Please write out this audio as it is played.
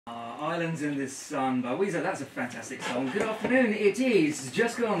Islands in the Sun by Weezer. That's a fantastic song. Good afternoon. It is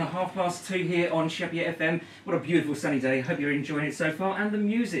just gone 2:30 here on Sheppey FM. What a beautiful sunny day. Hope you're enjoying it so far. And the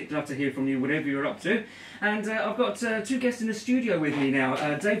music. Love to hear from you, whatever you're up to. And I've got two guests in the studio with me now.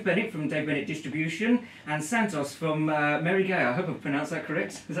 Dave Bennett from Dave Bennett Distribution and Santos from Mary Gay. I hope I've pronounced that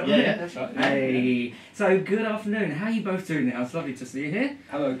correct. Is that right? Yeah, that's right. Hey. So, good afternoon. How are you both doing now? It's lovely to see you here.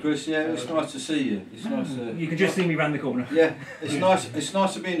 Hello, Chris. Yeah, it's nice to see you. It's nice. You can just see me round the corner. Yeah, it's nice. It's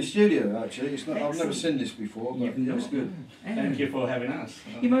nice to be in the studio. Actually, it's not. I've never seen this before, but it's good. Thank you for having us.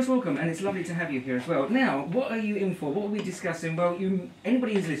 You're most welcome, and it's lovely to have you here as well. Now, what are you in for? What are we discussing? Well,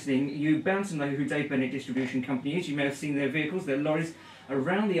 anybody who's listening, you're bound to know who Dave Bennett Distribution Company is. You may have seen their vehicles, their lorries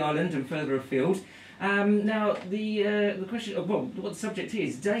around the island and further afield. Now, the question, well, what the subject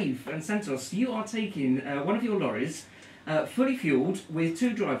is, Dave and Santos, you are taking one of your lorries, fully fuelled with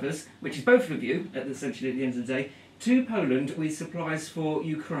two drivers, which is both of you, essentially at the end of the day, to Poland with supplies for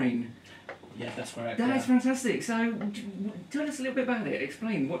Ukraine. Yeah, that's correct. That is fantastic. So, tell us a little bit about it.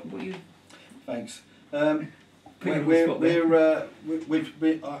 Explain what you... Thanks. Put you on the spot there.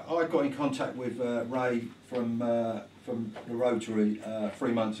 I got in contact with Ray from the Rotary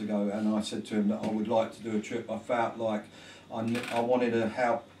 3 months ago, and I said to him that I would like to do a trip. I felt like I wanted to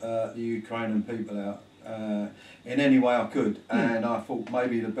help the Ukrainian people out in any way I could, and I thought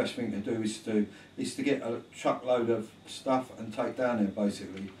maybe the best thing to do is to get a truckload of stuff and take down there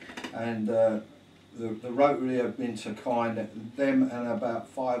basically. And the Rotary have been so kind that them and about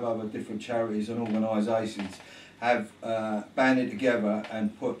 5 other different charities and organisations have banded together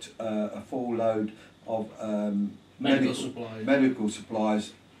and put a full load of medical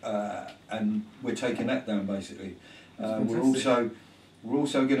supplies, and we're taking that down basically. We're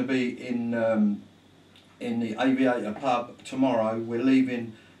also going to be in the Aviator pub tomorrow. We're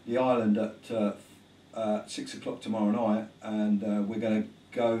leaving the island at 6 o'clock tomorrow night, and we're going to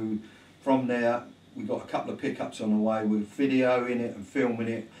go from there. We've got a couple of pickups on the way. We're videoing it and filming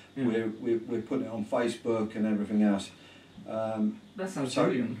it. We're putting it on Facebook and everything else. That sounds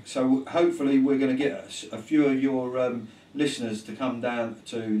brilliant. So hopefully we're going to get a few of your listeners to come down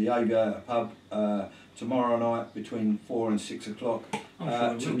to the Aviator pub tomorrow night between 4 and 6 o'clock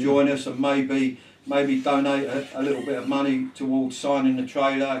to join us, and maybe donate a little bit of money towards signing the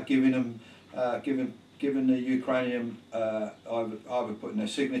trailer, giving them giving the Ukrainian either putting their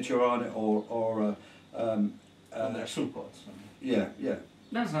signature on it or their support. Yeah.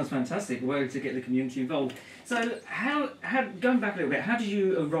 That sounds fantastic. A way to get the community involved. So, how going back a little bit, how did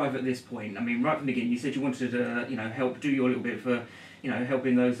you arrive at this point? I mean, right from the beginning, you said you wanted to, help do your little bit for,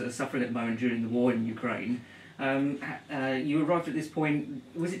 helping those that are suffering at the moment during the war in Ukraine. You arrived at this point.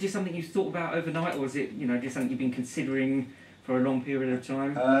 Was it just something you thought about overnight, or was it, just something you've been considering for a long period of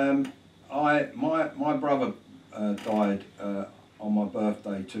time? My brother died on my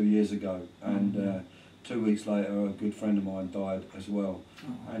birthday 2 years ago, and 2 weeks later a good friend of mine died as well.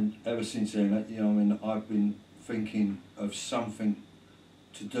 And ever since then, I've been thinking of something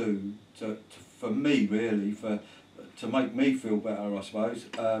to do for me, really, to make me feel better, I suppose.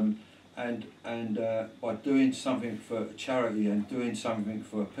 And by doing something for charity and doing something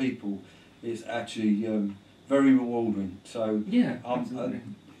for people, it's actually very rewarding. So yeah, absolutely.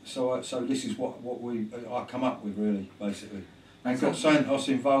 So this is what I come up with, really, basically. And got Santos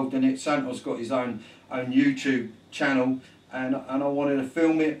involved in it. Santos got his own YouTube channel, and I wanted to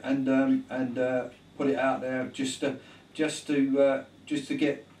film it and put it out there just to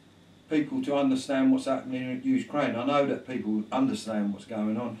get people to understand what's happening in Ukraine. I know that people understand what's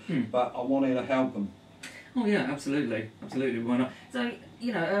going on, but I wanted to help them. Oh yeah, absolutely, why not? So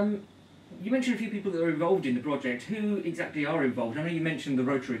you mentioned a few people that are involved in the project. Who exactly are involved? I know you mentioned the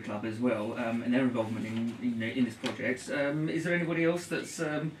Rotary Club as well, and their involvement in this project. Is there anybody else that's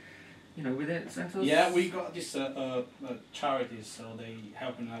with it, Santos? Yeah, we got this charities, so they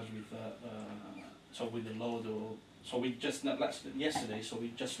helping us with with the load. So we just yesterday, so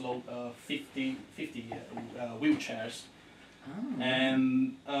we just load 50 wheelchairs. Oh.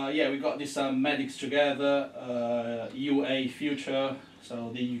 And we got this medics together, UA Future,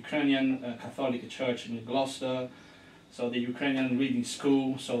 so the Ukrainian Catholic Church in Gloucester, so the Ukrainian Reading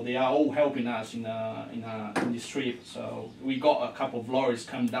School, so they are all helping us in this trip. So we got a couple of lorries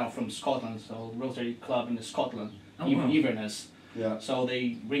coming down from Scotland, so Rotary Club in Scotland, Inverness. Yeah. So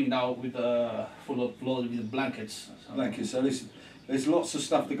they bring it out with full of loaded with blankets. So. Blankets. So there's lots of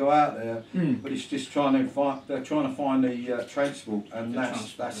stuff to go out there, but it's just they're trying to find the transport, and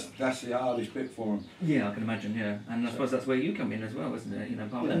that's the hardest bit for them. Yeah, I can imagine. Yeah, and I suppose that's where you come in as well, isn't it?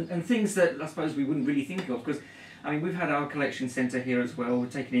 And things that I suppose we wouldn't really think of, because I mean, we've had our collection centre here as well. We're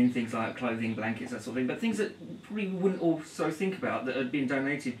taking in things like clothing, blankets, that sort of thing, but things that probably wouldn't also think about that had been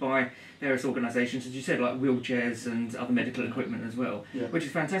donated by various organisations, as you said, like wheelchairs and other medical equipment as well, which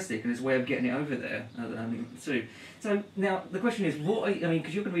is fantastic, and it's a way of getting it over there too. So now the question is, what are you, I mean,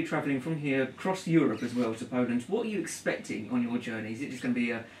 because you're going to be travelling from here across Europe as well to Poland, what are you expecting on your journey? Is it just going to be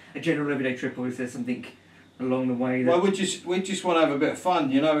a general everyday trip, or is there something along the way? That... Well, we just want to have a bit of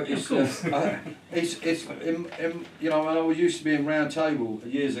fun, you know. It's you know, I was used to be in Round Table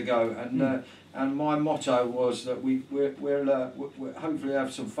years ago, and my motto was that we'll hopefully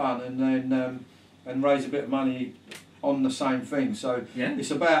have some fun and then and raise a bit of money on the same thing. So it's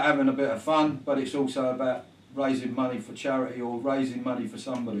about having a bit of fun, but it's also about raising money for charity or raising money for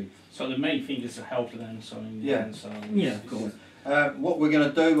somebody. So the main thing is to help them. So in the end, so of course. What we're going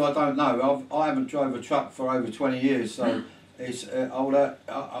to do, I don't know. I haven't drove a truck for over 20 years, so it's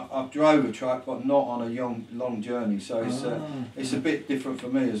I've drove a truck, but not on a long journey. So it's a bit different for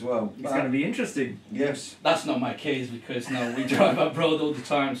me as well. It's going to be interesting. Yes. That's not my case because no, we drive abroad all the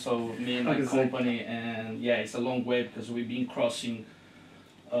time. So me and my company, and it's a long way because we've been crossing.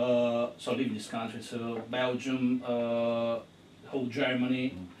 So leaving this country, so Belgium, whole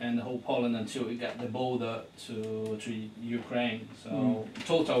Germany and the whole Poland until we get the border to Ukraine. So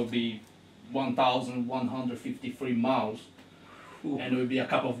total would be 1,153 miles. Ooh. And it would be a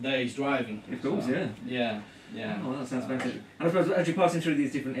couple of days driving. Of course, so, yeah. Oh, that sounds fantastic. And I suppose as you're passing through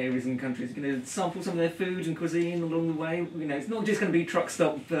these different areas and countries, you're going to sample some of their food and cuisine along the way. You know, it's not just going to be truck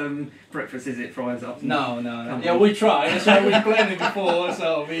stop breakfast, is it? Fries up. No. Yeah, we try. That's why we planned it before.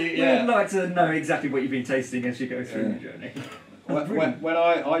 So we'd like to know exactly what you've been tasting as you go through the journey. When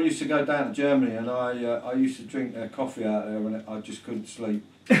I used to go down to Germany and I used to drink their coffee out there and I just couldn't sleep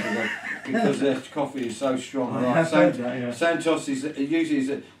because their coffee is so strong. Right. Santos is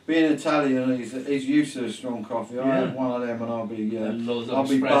being Italian. He's used to strong coffee. I have one of them and I'll be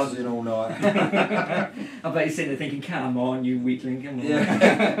buzzing all night. I bet you're sitting there thinking, "Come on, you weakling, come on."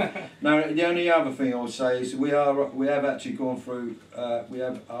 Yeah. No, the only other thing I would say is we have actually gone through. We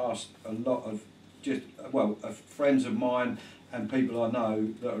have asked a lot of friends of mine and people I know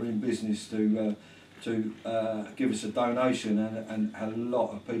that are in business to give us a donation, and a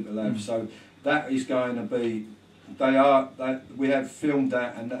lot of people have. So that is going to be, we have filmed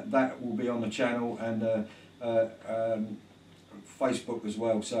that, and that will be on the channel and Facebook as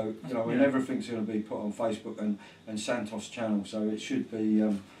well. So you know, and everything's going to be put on Facebook and Santos channel. So it should be.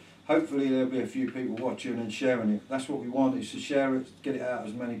 Hopefully there'll be a few people watching and sharing it. That's what we want, is to share it, get it out to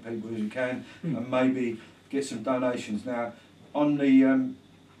as many people as you can, and maybe get some donations. Now, on the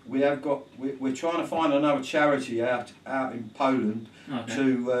we're trying to find another charity out in Poland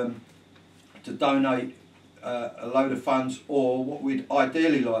to donate a load of funds, or what we'd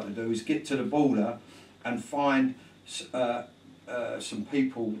ideally like to do is get to the border and find some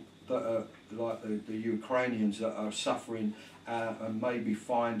people that are like the Ukrainians that are suffering, and maybe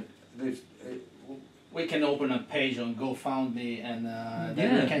find this. We can open a page on GoFundMe and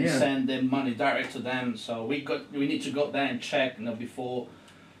then we can send them money direct to them. So we need to go there and check, you know, before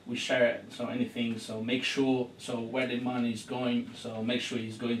we share it. So anything. So make sure where the money is going. So make sure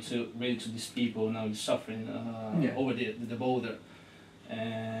it's going to really to these people now who's suffering over the border.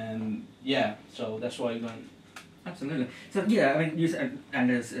 And so that's why we're going. Absolutely. So I mean, you said,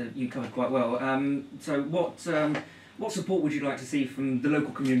 and as you covered quite well. So what support would you like to see from the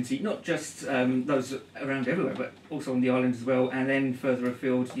local community, not just those around everywhere, but also on the island as well, and then further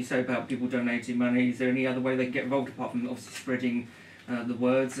afield? You say about people donating money. Is there any other way they can get involved apart from obviously spreading the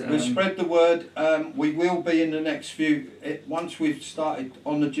words? We'll spread the word. We will be in the next few, once we've started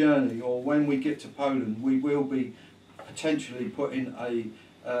on the journey, or when we get to Poland, we will be potentially putting a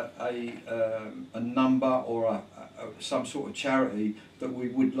number or some sort of charity that we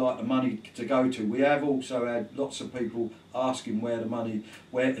would like the money to go to. We have also had lots of people asking where the money,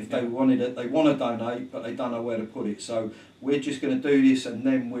 if they wanted it, they want to donate, but they don't know where to put it. So we're just going to do this, and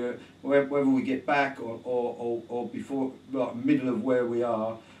then whether we get back or before, like middle of where we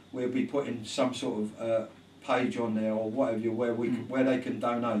are, we'll be putting some sort of page on there or whatever where they can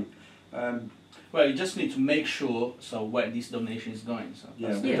donate. Well, you just need to make sure where this donation is going. So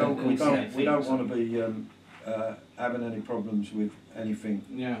we don't want to be having any problems with anything.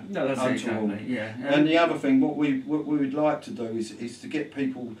 Yeah, no, that's exactly. Yeah. And the other thing, what we would like to do is to get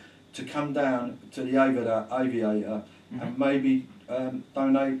people to come down to the aviator and maybe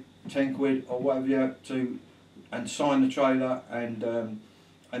donate 10 quid or whatever you have to, and sign the trailer and.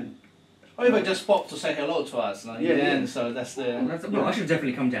 Or even just pop to say hello to us. So that's the. Well, I should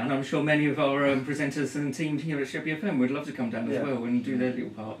definitely come down. I'm sure many of our presenters and team here at Sheppey FM would love to come down as well and do their little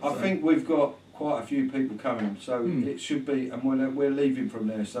part. I think we've got quite a few people coming, so it should be, and we're leaving from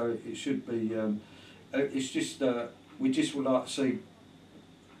there, so it should be. It's just we just would like to see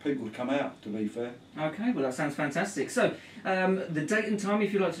people to come out. To be fair. Okay, well that sounds fantastic. So the date and time,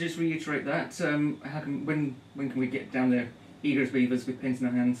 if you'd like to just reiterate that, when can we get down there, eager as beavers with pens in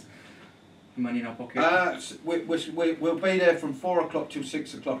our hands, money in our pocket? We'll be there from 4 o'clock till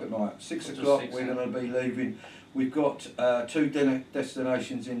 6 o'clock at night. 6 o'clock we're going to be leaving. We've got 2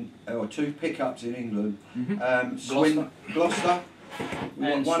 destinations or 2 pickups in England. Gloucester.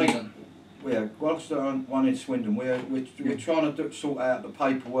 And Swindon. Yeah, Gloucester and one in Swindon. We're trying to sort out the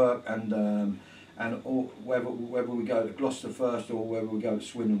paperwork and whether we go to Gloucester first or whether we go to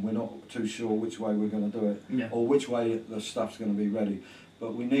Swindon. We're not too sure which way we're going to do it or which way the stuff's going to be ready.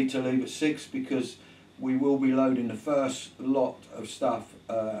 But we need to leave at 6 because we will be loading the first lot of stuff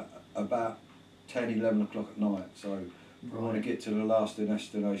about 10, 11 o'clock at night. So we want to get to the last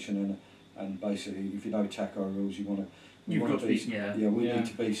destination and basically, if you know TACO rules, you want to. We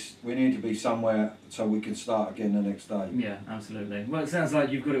need to be somewhere so we can start again the next day. Yeah, absolutely. Well, it sounds like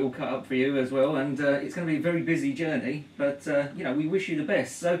you've got it all cut up for you as well, and it's going to be a very busy journey. But you know, we wish you the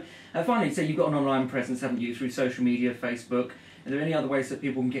best. So finally, so you've got an online presence, haven't you, through social media, Facebook? Are there any other ways that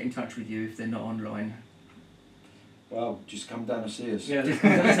people can get in touch with you if they're not online? Well, just come down and see us. Yeah, just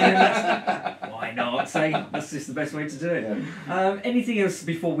come down and see us. Why not? Say that's just the best way to do it. Yeah. Anything else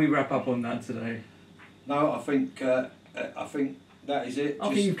before we wrap up on that today? No, I think that is it. I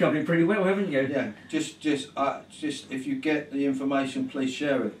think you've covered it pretty well, haven't you? Yeah. Just if you get the information, please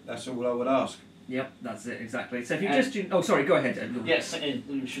share it. That's all I would ask. Yep, that's it exactly. So if you just oh sorry, go ahead. Yes,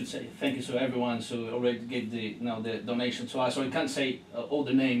 we should say thank you to everyone who already gave the donation to us. So we can't say all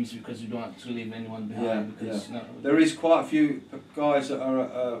the names because we don't want to leave anyone behind. There is quite a few guys that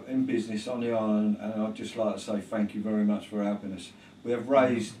are in business on the island, and I'd just like to say thank you very much for helping us. We have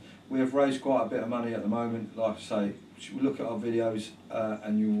raised quite a bit of money at the moment. Like I say, look at our videos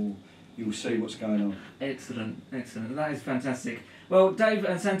and you will see what's going on. Excellent, excellent. That is fantastic. Well, Dave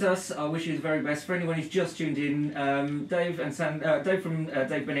and Santos, I wish you the very best. For anyone who's just tuned in, Dave from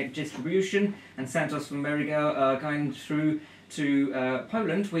Dave Bennett Distribution and Santos from America are going through to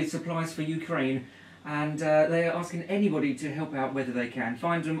Poland with supplies for Ukraine, and they are asking anybody to help out whether they can.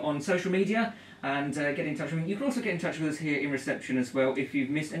 Find them on social media and get in touch with them. You can also get in touch with us here in reception as well. If you've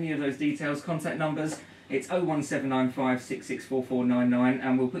missed any of those details, contact numbers, it's 01795 664499,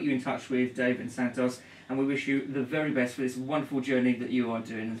 and we'll put you in touch with Dave and Santos, and we wish you the very best for this wonderful journey that you are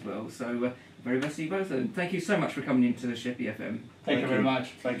doing as well. So, very best to you both, and thank you so much for coming into the Sheppey FM. Thank you very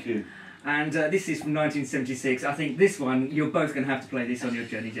much. Thank you. And this is from 1976. I think this one, you're both going to have to play this on your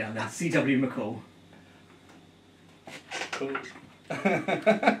journey down there. C.W. McCall. Cool.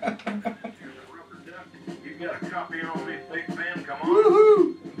 You got a copy on this big fan? Come on.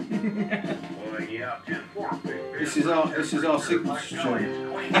 Woohoo! Well, yeah, 10-4. This is our signature.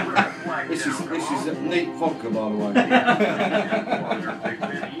 This is neat vodka, by the way.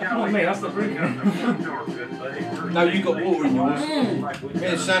 Oh, mate, that's not drinking. No, you got water in yours. Me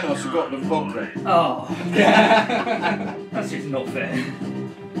and Santos have got the vodka. Oh. That's just not fair.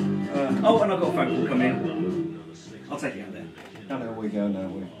 Oh, and I've got a phone call come in. I'll take you out there. Oh, there we go now.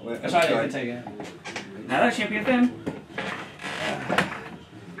 That's right, I can take it. Hello, Sheppey FM.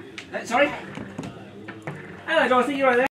 Sorry? Hello, Dorothy, you right there?